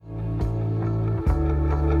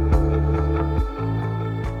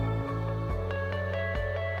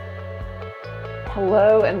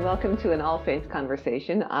Hello and welcome to an All Faith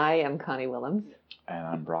Conversation. I am Connie Willems. And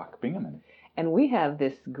I'm Brock Bingaman. And we have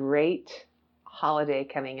this great holiday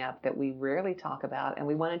coming up that we rarely talk about and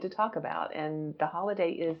we wanted to talk about. And the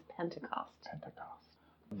holiday is Pentecost.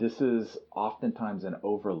 This is oftentimes an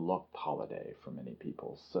overlooked holiday for many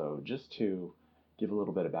people. So just to give a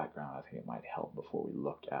little bit of background, I think it might help before we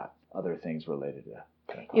look at other things related to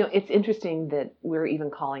Pentecost. You know, it's interesting that we're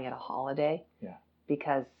even calling it a holiday. Yeah.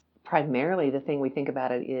 Because primarily the thing we think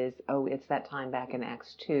about it is, it's that time back in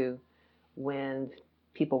Acts 2 when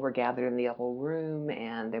people were gathered in the upper room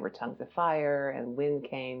and there were tongues of fire and wind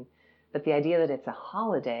came. But the idea that it's a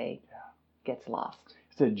holiday gets lost.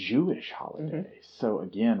 It's a Jewish holiday. Mm-hmm. So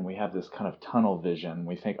again, we have this kind of tunnel vision.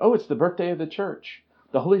 We think, it's the birthday of the church.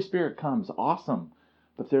 The Holy Spirit comes. Awesome.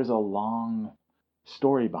 But there's a long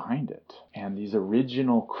story behind it. And these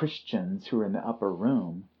original Christians who are in the upper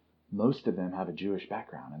room, most of them have a Jewish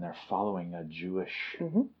background, and they're following a Jewish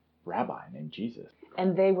rabbi named Jesus.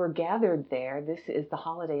 And they were gathered there. The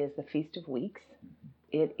holiday is the Feast of Weeks.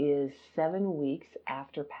 Mm-hmm. It is 7 weeks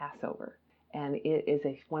after Passover. And it is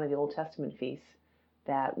one of the Old Testament feasts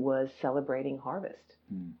that was celebrating harvest.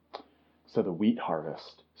 So the wheat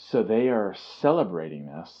harvest. So they are celebrating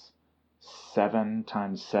this 7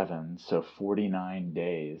 times 7, so 49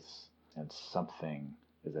 days, and something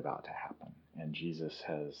is about to happen. And Jesus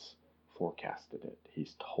has forecasted it.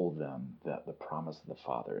 He's told them that the promise of the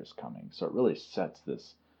Father is coming. So it really sets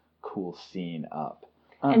this cool scene up.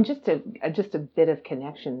 And just a bit of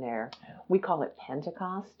connection there. We call it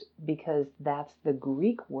Pentecost because that's the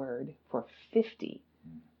Greek word for 50.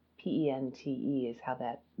 P-E-N-T-E is how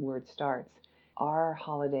that word starts. Our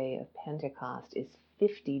holiday of Pentecost is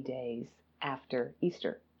 50 days after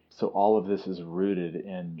Easter. So all of this is rooted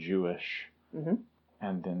in Jewish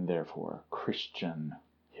and then therefore Christian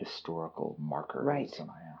historical markers. Right.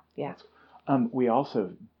 Yeah. We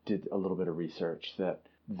also did a little bit of research that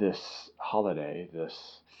this holiday,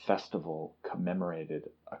 this festival, commemorated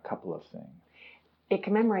a couple of things. It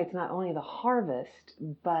commemorates not only the harvest,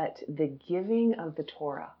 but the giving of the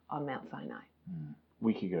Torah on Mount Sinai.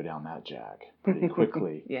 We could go down that jag pretty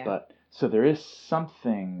quickly. Yeah. But so there is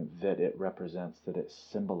something that it represents, that it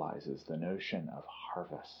symbolizes the notion of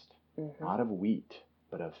harvest, not of wheat,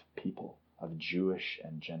 but of people, of Jewish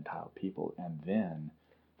and Gentile people. And then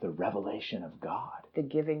the revelation of God. The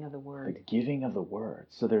giving of the word. The giving of the word.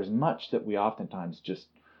 So there's much that we oftentimes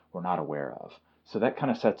we're not aware of. So that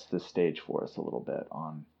kind of sets the stage for us a little bit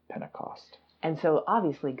on Pentecost. And so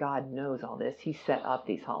obviously God knows all this. He set up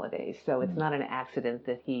these holidays. So it's not an accident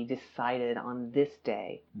that he decided on this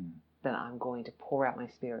day that I'm going to pour out my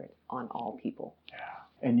spirit on all people. Yeah.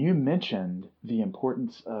 And you mentioned the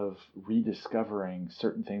importance of rediscovering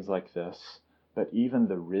certain things like this, but even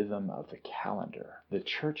the rhythm of the calendar, the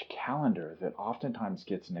church calendar that oftentimes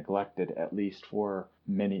gets neglected, at least for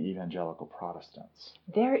many evangelical Protestants.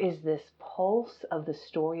 There is this pulse of the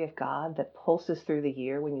story of God that pulses through the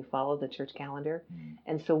year when you follow the church calendar.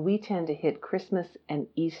 And so we tend to hit Christmas and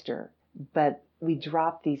Easter, but we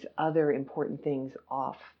drop these other important things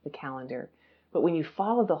off the calendar. But when you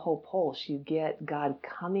follow the whole pulse, you get God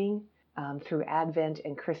coming through Advent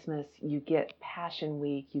and Christmas. You get Passion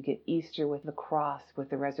Week, you get Easter with the cross, with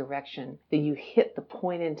the resurrection. Then you hit the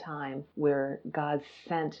point in time where God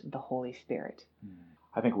sent the Holy Spirit.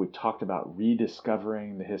 I think we talked about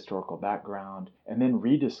rediscovering the historical background and then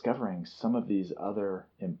rediscovering some of these other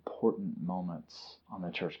important moments on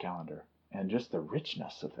the church calendar and just the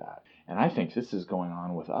richness of that. And I think this is going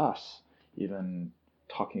on with us, even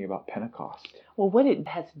talking about Pentecost. Well, what it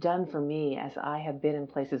has done for me as I have been in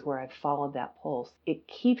places where I've followed that pulse, it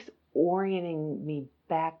keeps orienting me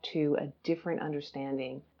back to a different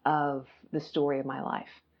understanding of the story of my life.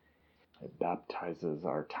 It baptizes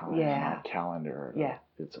our time, our calendar. Yeah.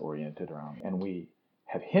 It's oriented around. And we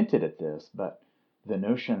have hinted at this, but the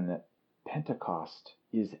notion that Pentecost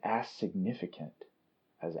is as significant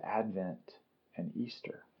as Advent and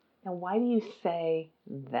Easter. Now, why do you say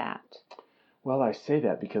that? Well, I say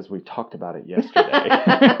that because we talked about it yesterday.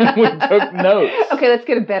 We took notes. Okay, let's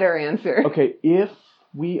get a better answer. Okay, if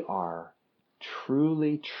we are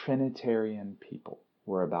truly Trinitarian people,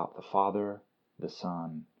 we're about the Father, the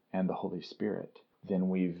Son, and the Holy Spirit, then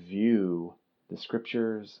we view the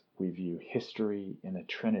Scriptures, we view history in a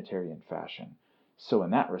Trinitarian fashion. So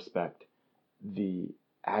in that respect, the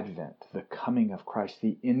Advent, the coming of Christ,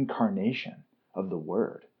 the incarnation of the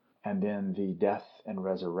Word, and then the death and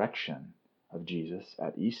resurrection of Jesus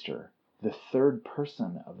at Easter, the third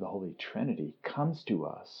person of the Holy Trinity comes to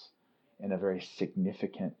us in a very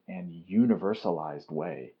significant and universalized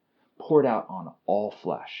way, poured out on all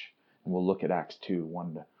flesh. And we'll look at Acts 2,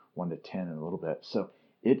 1 1 to 10 in a little bit. So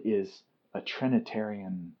it is a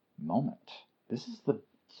Trinitarian moment. This is the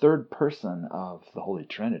third person of the Holy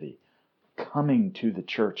Trinity coming to the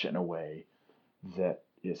church in a way that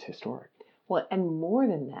is historic. Well, and more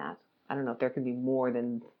than that, I don't know if there can be more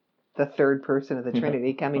than the third person of the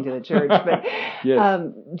Trinity coming to the church, but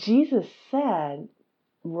Yes. Jesus said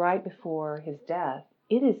right before his death,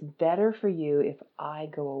 it is better for you if I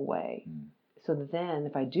go away. So then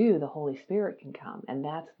if I do, the Holy Spirit can come, and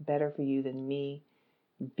that's better for you than me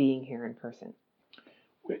being here in person.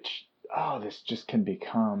 Which, this just can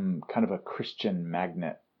become kind of a Christian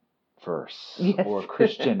magnet verse. Yes. Or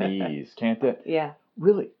Christianese, can't it? Yeah.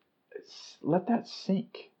 Really, let that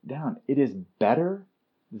sink down. It is better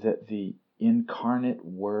that the incarnate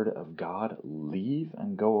Word of God leave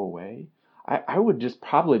and go away. I would just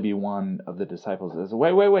probably be one of the disciples that says,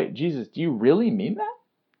 wait, Jesus, do you really mean that?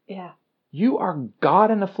 Yeah. You are God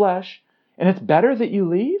in the flesh, and it's better that you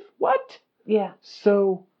leave? What? Yeah.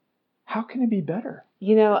 So how can it be better?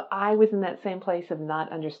 You know, I was in that same place of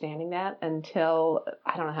not understanding that until,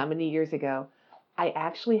 I don't know how many years ago, I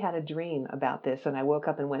actually had a dream about this, and I woke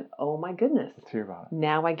up and went, oh my goodness. Let's hear about it.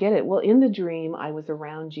 Now I get it. Well, in the dream, I was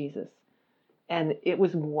around Jesus, and it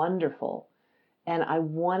was wonderful, and I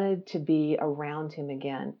wanted to be around him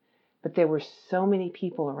again, but there were so many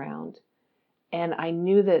people around, and I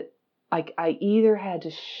knew that I either had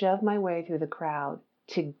to shove my way through the crowd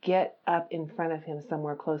to get up in front of him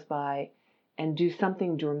somewhere close by and do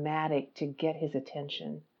something dramatic to get his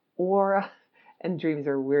attention, or, and dreams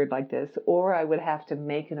are weird like this, or I would have to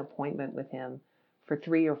make an appointment with him for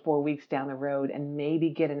 3 or 4 weeks down the road and maybe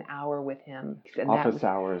get an hour with him. And Office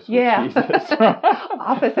hours with yeah. Jesus.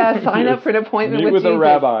 Office hours, sign up for an appointment Meet with with Jesus. a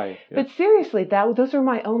rabbi. But seriously, those are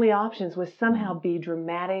my only options, was somehow be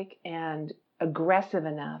dramatic and aggressive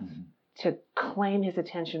enough to claim his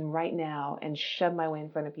attention right now and shove my way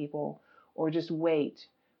in front of people, or just wait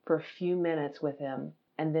for a few minutes with him,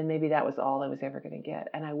 and then maybe that was all I was ever going to get.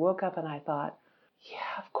 And I woke up and I thought,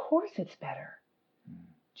 yeah, of course it's better.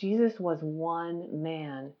 Jesus was one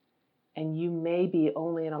man, and you maybe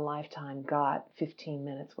only in a lifetime got 15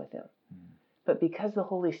 minutes with him. But because the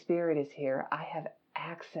Holy Spirit is here, I have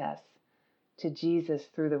access to Jesus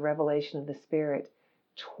through the revelation of the Spirit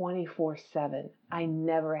 24/7. I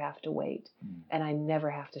never have to wait, and I never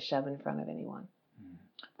have to shove in front of anyone.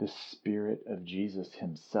 The Spirit of Jesus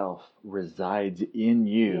himself resides in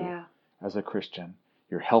you as a Christian.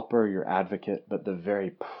 Your helper, your advocate, but the very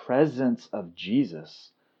presence of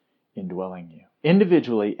Jesus indwelling you,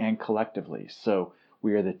 individually and collectively. So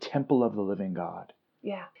we are the temple of the living God.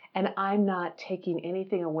 Yeah, and I'm not taking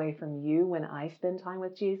anything away from you when I spend time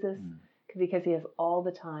with Jesus, because he has all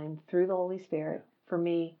the time through the Holy Spirit for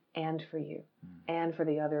me and for you and for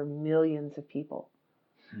the other millions of people.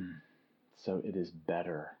 So it is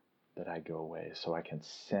better that I go away so I can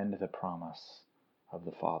send the promise of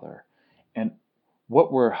the Father. And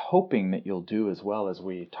what we're hoping that you'll do as well as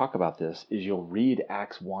we talk about this is you'll read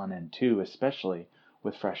Acts 1 and 2, especially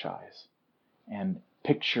with fresh eyes, and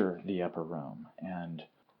picture the upper room and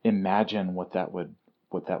imagine what that would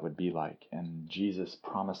be like, and Jesus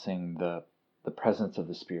promising the presence of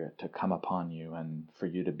the Spirit to come upon you and for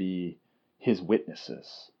you to be his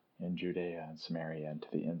witnesses in Judea and Samaria and to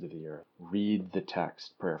the ends of the earth. Read the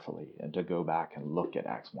text prayerfully and to go back and look at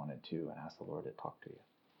Acts 1 and 2 and ask the Lord to talk to you.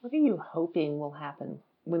 What are you hoping will happen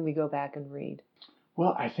when we go back and read?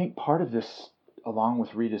 Well, I think part of this, along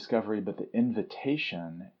with rediscovery, but the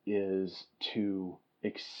invitation is to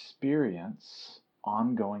experience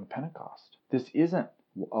ongoing Pentecost. This isn't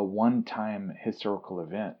a one-time historical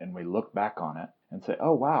event and we look back on it and say,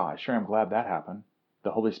 oh wow, I sure am glad that happened.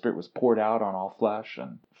 The Holy Spirit was poured out on all flesh,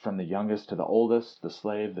 and from the youngest to the oldest, the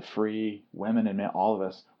slave, the free, women and men, all of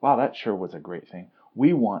us. Wow, that sure was a great thing.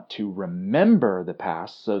 We want to remember the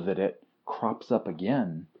past so that it crops up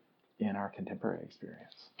again in our contemporary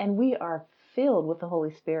experience. And we are filled with the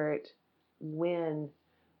Holy Spirit when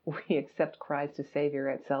we accept Christ as Savior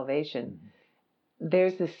at salvation.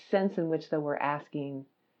 There's this sense in which that we're asking,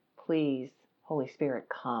 please, Holy Spirit,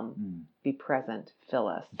 come, be present, fill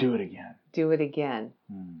us. Do it again. Do it again.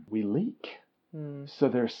 We leak. So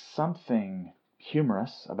there's something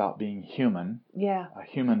humorous about being human. Yeah. A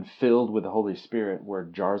human filled with the Holy Spirit. We're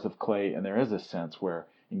jars of clay, and there is a sense where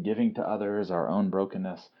in giving to others our own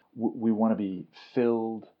brokenness, we want to be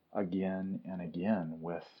filled again and again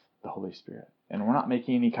with the Holy Spirit. And we're not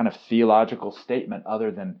making any kind of theological statement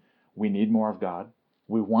other than we need more of God.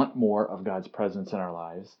 We want more of God's presence in our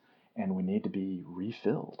lives, and we need to be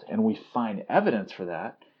refilled. And we find evidence for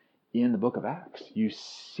that in the book of Acts. You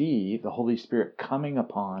see the Holy Spirit coming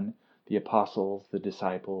upon the apostles, the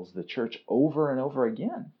disciples, the church over and over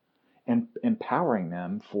again. and empowering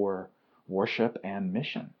them for worship and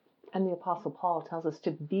mission. And the Apostle Paul tells us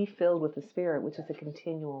to be filled with the Spirit, which is a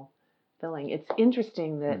continual filling. It's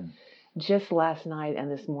interesting that just last night and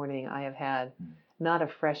this morning I have had not a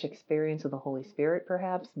fresh experience of the Holy Spirit,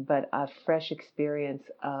 perhaps, but a fresh experience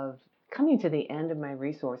of coming to the end of my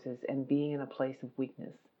resources and being in a place of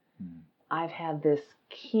weakness. I've had this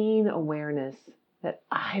keen awareness that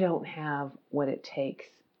I don't have what it takes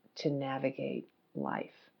to navigate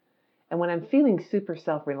life. And when I'm feeling super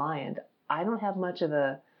self-reliant, I don't have much of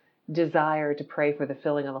a desire to pray for the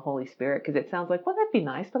filling of the Holy Spirit, because it sounds like, well, that'd be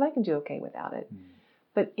nice, but I can do okay without it.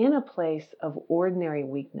 But in a place of ordinary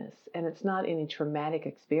weakness, and it's not any traumatic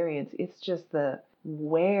experience, it's just the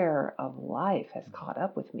wear of life has caught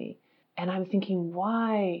up with me. And I'm thinking,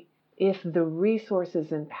 why, if the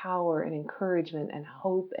resources and power and encouragement and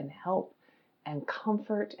hope and help and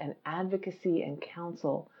comfort and advocacy and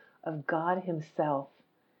counsel of God Himself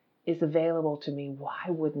is available to me, why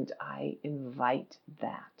wouldn't I invite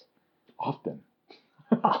that? Often.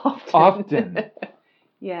 Often.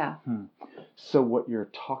 Yeah. So what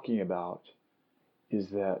you're talking about is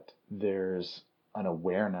that there's an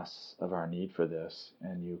awareness of our need for this,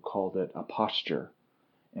 and you called it a posture.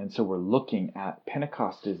 And so we're looking at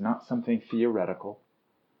Pentecost is not something theoretical,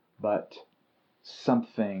 but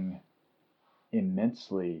something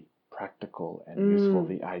immensely practical and useful.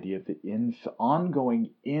 The idea of the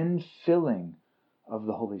ongoing infilling of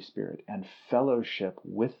the Holy Spirit and fellowship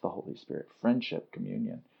with the Holy Spirit, friendship,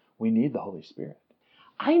 communion. We need the Holy Spirit.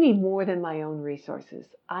 I need more than my own resources.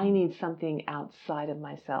 I need something outside of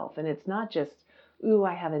myself. And it's not just, ooh,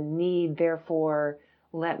 I have a need, therefore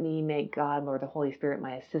let me make God or the Holy Spirit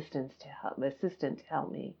my assistant to help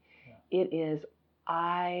me. Yeah. It is,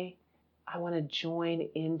 I want to join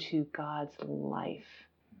into God's life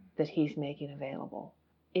that He's making available.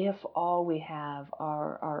 If all we have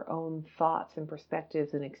are our own thoughts and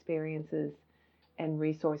perspectives and experiences and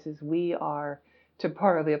resources, we are, to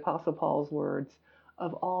borrow the Apostle Paul's words,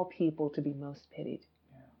 of all people to be most pitied.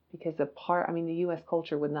 Yeah. Because the U.S.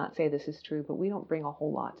 culture would not say this is true, but we don't bring a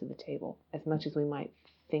whole lot to the table as much as we might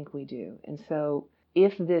think we do. And so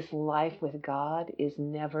if this life with God is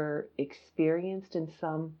never experienced in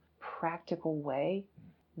some practical way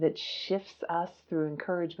that shifts us through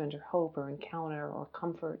encouragement or hope or encounter or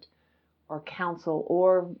comfort or counsel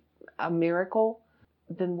or a miracle,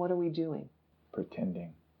 then what are we doing?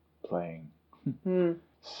 Pretending, playing.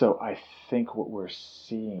 So I think what we're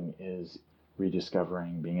seeing is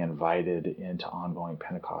rediscovering, being invited into ongoing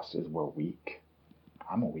Pentecost is we're weak.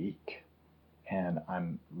 I'm weak. And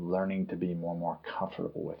I'm learning to be more and more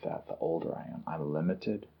comfortable with that the older I am. I'm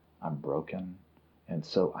limited. I'm broken. And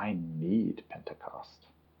so I need Pentecost.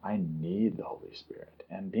 I need the Holy Spirit.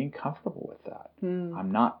 And being comfortable with that.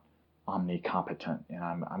 I'm not omnicompetent, and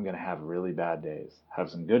I'm going to have really bad days.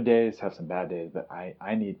 Have some good days, have some bad days, but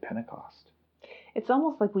I need Pentecost. It's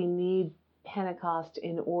almost like we need Pentecost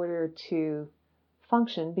in order to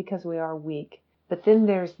function because we are weak. But then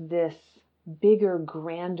there's this bigger,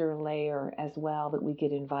 grander layer as well that we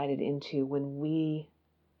get invited into when we,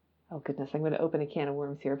 oh goodness, I'm going to open a can of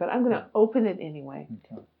worms here, but I'm going to open it anyway.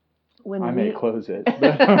 Okay. I may close it.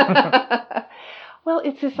 But well,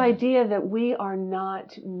 it's this idea that we are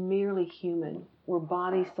not merely human. We're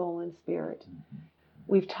body, soul, and spirit.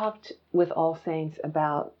 We've talked with All Saints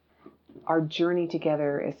about our journey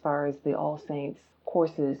together as far as the All Saints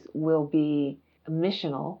courses will be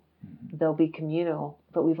missional, they'll be communal,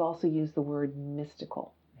 but we've also used the word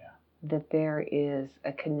mystical. Yeah. That there is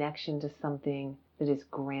a connection to something that is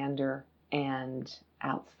grander and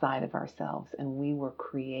outside of ourselves, and we were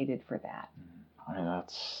created for that. I mean,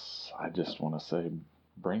 I just want to say,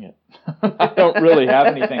 bring it. I don't really have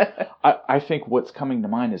anything. I think what's coming to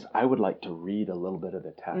mind is I would like to read a little bit of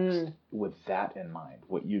the text with that in mind.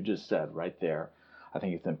 What you just said right there, I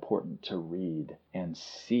think it's important to read and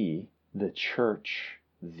see the church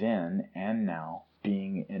then and now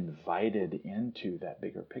being invited into that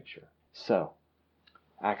bigger picture. So,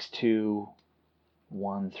 Acts 2,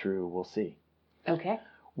 1 through, we'll see. Okay.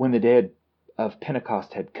 When the day of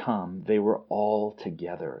Pentecost had come, they were all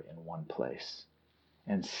together in one place.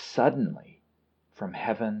 And suddenly, from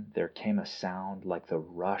heaven there came a sound like the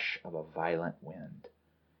rush of a violent wind,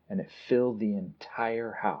 and it filled the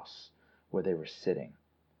entire house where they were sitting.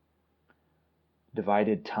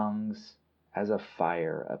 Divided tongues as of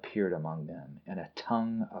fire appeared among them, and a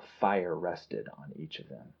tongue of fire rested on each of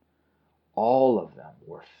them. All of them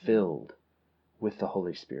were filled with the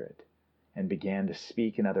Holy Spirit and began to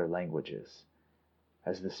speak in other languages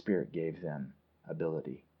as the Spirit gave them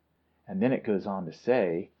ability. And then it goes on to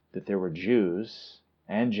say that there were Jews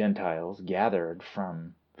and Gentiles gathered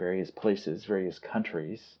from various places, various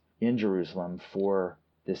countries in Jerusalem for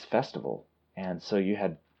this festival. And so you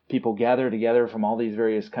had people gather together from all these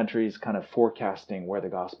various countries, kind of forecasting where the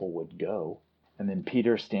gospel would go. And then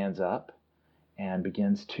Peter stands up and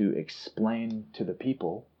begins to explain to the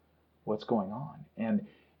people what's going on. And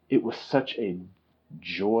it was such a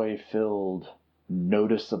joy-filled,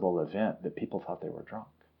 noticeable event that people thought they were drunk.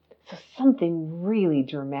 So something really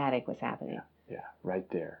dramatic was happening. Yeah, right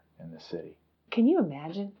there in the city. Can you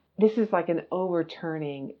imagine? This is like an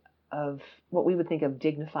overturning of what we would think of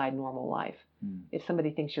dignified normal life. If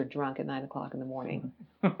somebody thinks you're drunk at 9 o'clock in the morning.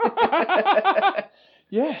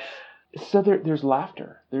 Yes. So there's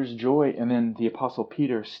laughter, there's joy, and then the Apostle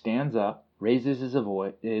Peter stands up, raises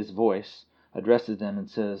his voice, addresses them, and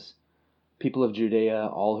says, "People of Judea,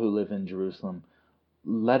 all who live in Jerusalem,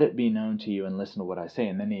 let it be known to you and listen to what I say."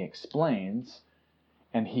 And then he explains,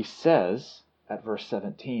 and he says at verse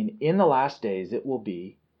 17, "In the last days it will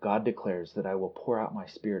be, God declares, that I will pour out my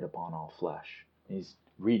Spirit upon all flesh." He's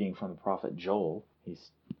reading from the prophet Joel.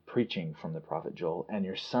 He's preaching from the prophet Joel. "And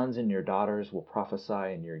your sons and your daughters will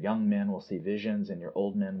prophesy, and your young men will see visions, and your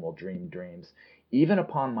old men will dream dreams. Even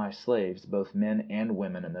upon my slaves, both men and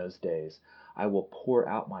women in those days, I will pour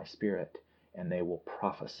out my Spirit, and they will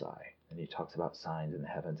prophesy." And he talks about signs in the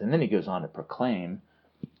heavens. And then he goes on to proclaim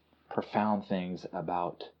profound things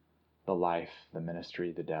about the life, the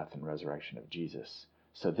ministry, the death, and resurrection of Jesus.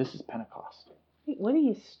 So this is Pentecost. What are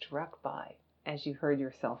you struck by as you heard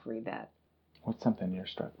yourself read that? What's something you're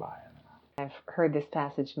struck by? I've heard this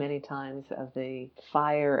passage many times of the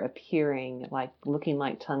fire appearing, looking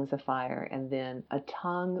like tongues of fire, and then a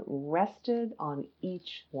tongue rested on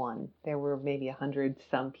each one. There were maybe 100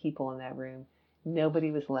 some people in that room.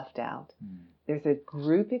 Nobody was left out. There's a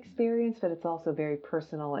group experience, but it's also very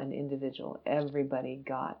personal and individual. Everybody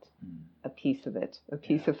got a piece of it, a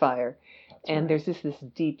piece of fire. And there's just this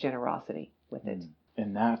deep generosity with it.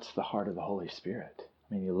 And that's the heart of the Holy Spirit.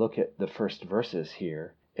 I mean, you look at the first verses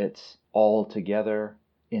here, it's all together,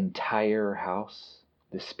 entire house,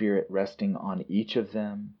 the Spirit resting on each of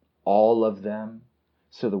them, all of them.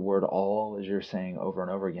 So the word all, as you're saying over and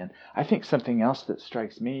over again. I think something else that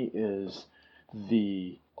strikes me is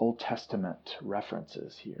the Old Testament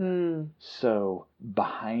references here. So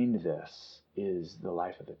behind this is the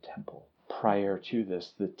life of the temple. Prior to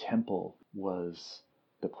this, the temple was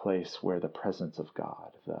the place where the presence of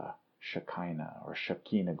God, the Shekinah or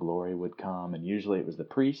Shekinah glory would come. And usually it was the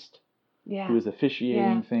priest who was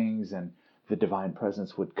officiating things, and the divine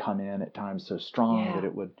presence would come in at times so strong that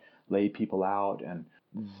it would lay people out. And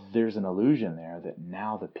there's an illusion there that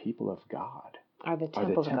now the people of God are the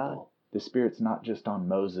temple of God. The Spirit's not just on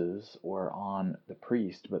Moses or on the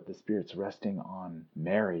priest, but the Spirit's resting on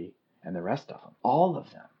Mary and the rest of them. All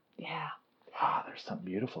of them. Yeah. There's something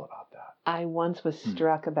beautiful about that. I once was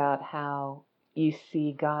struck about how you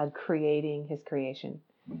see God creating his creation.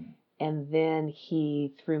 And then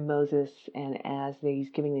he, through Moses, and as he's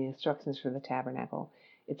giving the instructions for the tabernacle,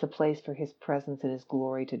 it's a place for his presence and his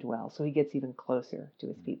glory to dwell. So he gets even closer to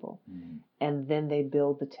his people. And then they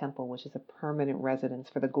build the temple, which is a permanent residence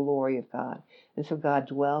for the glory of God. And so God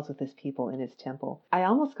dwells with his people in his temple. I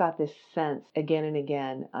almost got this sense again and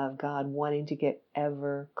again of God wanting to get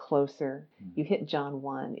ever closer. You hit John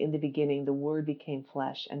 1. In the beginning, the Word became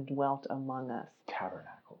flesh and dwelt among us.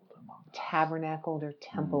 Tabernacled or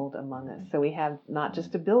templed among us. So we have not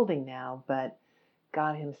just a building now, but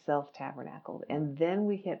God himself tabernacled. And then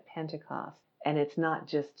we hit Pentecost, and it's not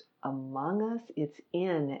just among us, it's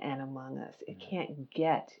in and among us. It can't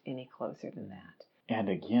get any closer than that. And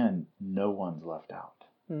again, no one's left out.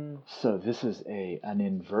 So this is an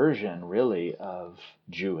inversion, really, of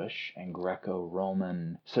Jewish and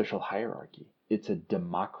Greco-Roman social hierarchy. It's a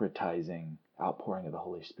democratizing outpouring of the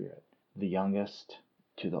Holy Spirit. The youngest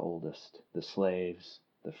to the oldest, the slaves,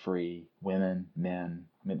 the free, women, men.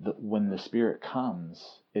 I mean, when the Spirit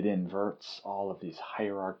comes, it inverts all of these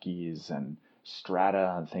hierarchies and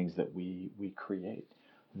strata and things that we create.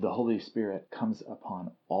 The Holy Spirit comes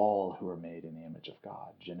upon all who are made in the image of God.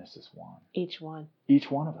 Genesis 1. Each one.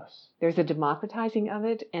 Each one of us. There's a democratizing of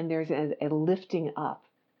it, and there's a lifting up.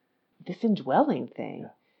 This indwelling thing.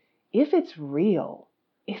 If it's real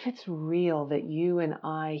that you and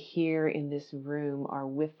I here in this room are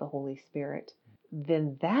with the Holy Spirit,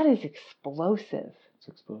 then that is explosive. It's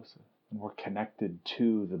explosive. And we're connected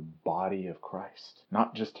to the body of Christ.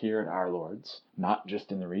 Not just here at Our Lord's, not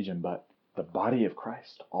just in the region, but the body of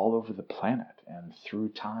Christ all over the planet and through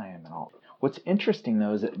time and all. What's interesting,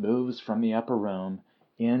 though, is it moves from the upper room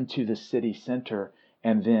into the city center,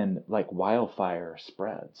 and then like wildfire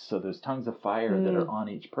spreads. So those tongues of fire that are on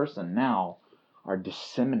each person now are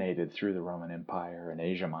disseminated through the Roman Empire and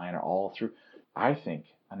Asia Minor, all through. I think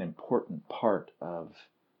an important part of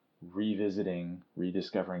revisiting,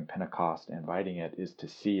 rediscovering Pentecost, inviting it, is to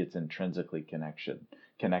see it's intrinsically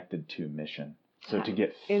connected to mission. So to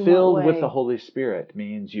get filled with the Holy Spirit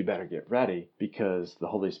means you better get ready, because the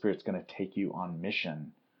Holy Spirit's going to take you on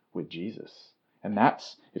mission with Jesus. And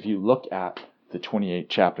that's, if you look at the 28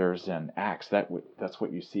 chapters in Acts, that's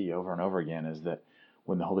what you see over and over again, is that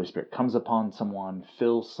when the Holy Spirit comes upon someone,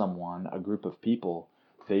 fills someone, a group of people,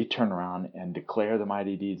 they turn around and declare the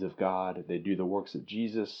mighty deeds of God. They do the works of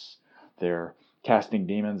Jesus. They're casting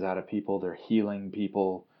demons out of people. They're healing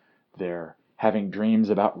people. They're having dreams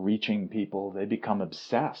about reaching people. They become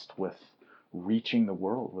obsessed with reaching the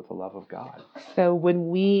world with the love of God. So when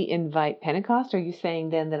we invite Pentecost, are you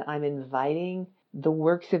saying then that I'm inviting the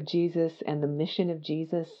works of Jesus and the mission of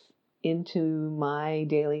Jesus into my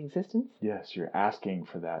daily existence? Yes, you're asking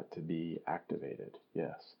for that to be activated.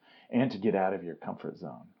 Yes. And to get out of your comfort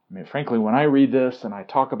zone. I mean, frankly, when I read this and I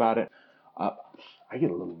talk about it, I get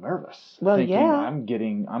a little nervous. Well, thinking yeah.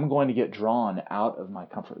 I'm going to get drawn out of my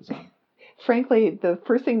comfort zone. Frankly, the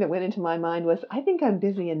first thing that went into my mind was, I think I'm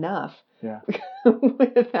busy enough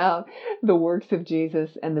without the works of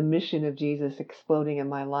Jesus and the mission of Jesus exploding in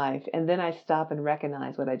my life. And then I stop and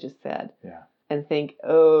recognize what I just said and think,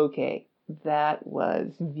 okay, that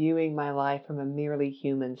was viewing my life from a merely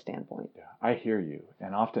human standpoint. Yeah, I hear you.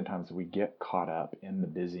 And oftentimes we get caught up in the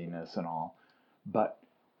busyness and all. But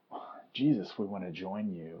Jesus, we want to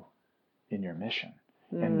join you in your mission.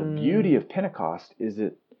 And the beauty of Pentecost is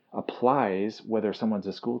it applies whether someone's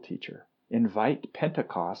a school teacher. Invite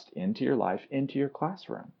Pentecost into your life, into your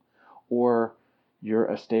classroom. Or you're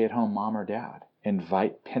a stay-at-home mom or dad.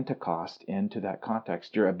 Invite Pentecost into that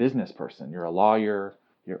context. You're a business person. You're a lawyer.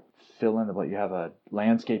 You're fill in the blank. You have a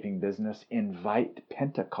landscaping business. Invite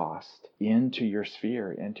Pentecost into your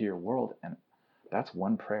sphere, into your world. And that's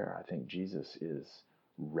one prayer I think Jesus is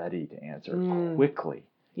ready to answer quickly.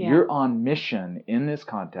 Yeah. You're on mission in this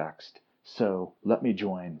context, so let me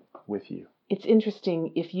join with you. It's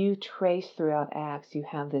interesting, if you trace throughout Acts, you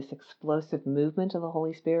have this explosive movement of the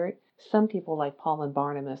Holy Spirit. Some people like Paul and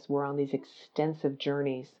Barnabas were on these extensive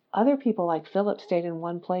journeys. Other people like Philip stayed in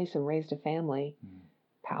one place and raised a family.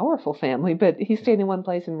 Powerful family, but he stayed in one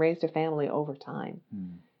place and raised a family over time.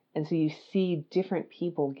 And so you see different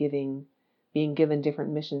people being given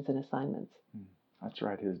different missions and assignments. That's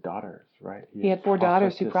right, his daughters, right? He had 4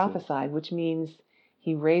 daughters who prophesied, which means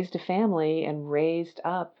he raised a family and raised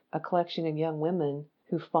up a collection of young women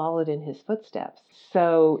who followed in his footsteps.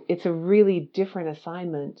 So it's a really different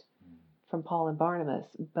assignment from Paul and Barnabas,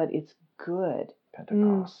 but it's good.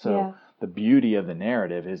 Pentecost. So the beauty of the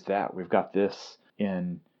narrative is that we've got this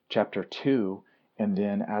in chapter 2, and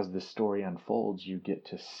then as the story unfolds, you get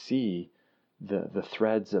to see the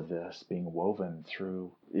threads of this being woven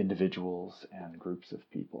through individuals and groups of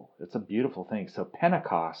people. It's a beautiful thing. So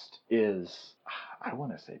Pentecost is, I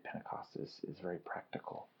want to say Pentecost is very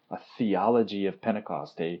practical. A theology of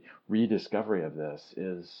Pentecost, a rediscovery of this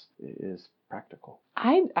is practical.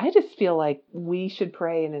 I just feel like we should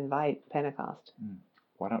pray and invite Pentecost.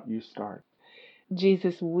 Why don't you start?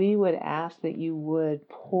 Jesus, we would ask that you would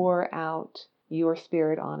pour out your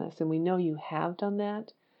Spirit on us, and we know you have done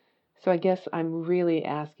that. So I guess I'm really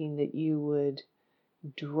asking that you would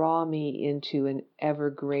draw me into an ever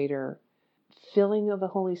greater filling of the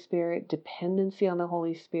Holy Spirit, dependency on the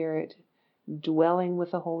Holy Spirit, dwelling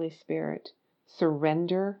with the Holy Spirit,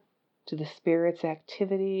 surrender to the Spirit's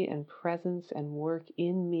activity and presence and work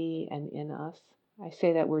in me and in us. I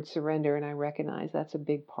say that word surrender, and I recognize that's a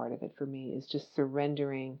big part of it for me, is just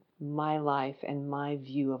surrendering my life and my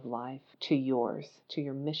view of life to yours, to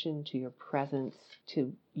your mission, to your presence,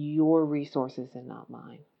 to your resources and not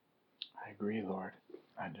mine. I agree, Lord.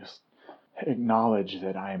 I just acknowledge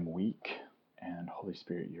that I am weak, and Holy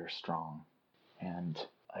Spirit, you're strong. And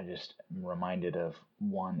I just am reminded of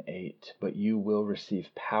 1:8, but you will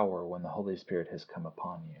receive power when the Holy Spirit has come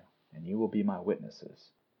upon you, and you will be my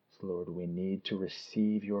witnesses. So, Lord, we need to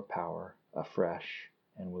receive your power afresh,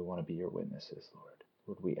 and we want to be your witnesses, Lord.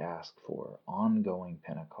 Lord, we ask for ongoing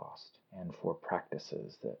Pentecost and for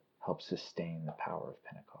practices that help sustain the power of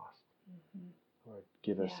Pentecost. Lord,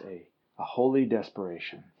 give us a holy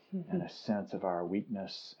desperation and a sense of our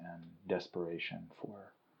weakness and desperation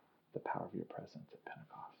for the power of your presence at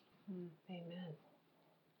Pentecost. Amen.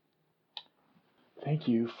 Thank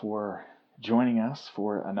you for joining us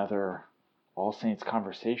for another All Saints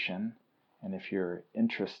conversation. And if you're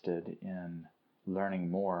interested in learning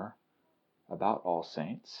more about All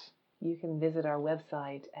Saints, you can visit our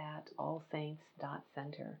website at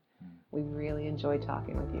allsaints.center. We really enjoyed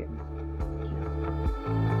talking with you.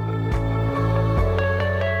 Thank you.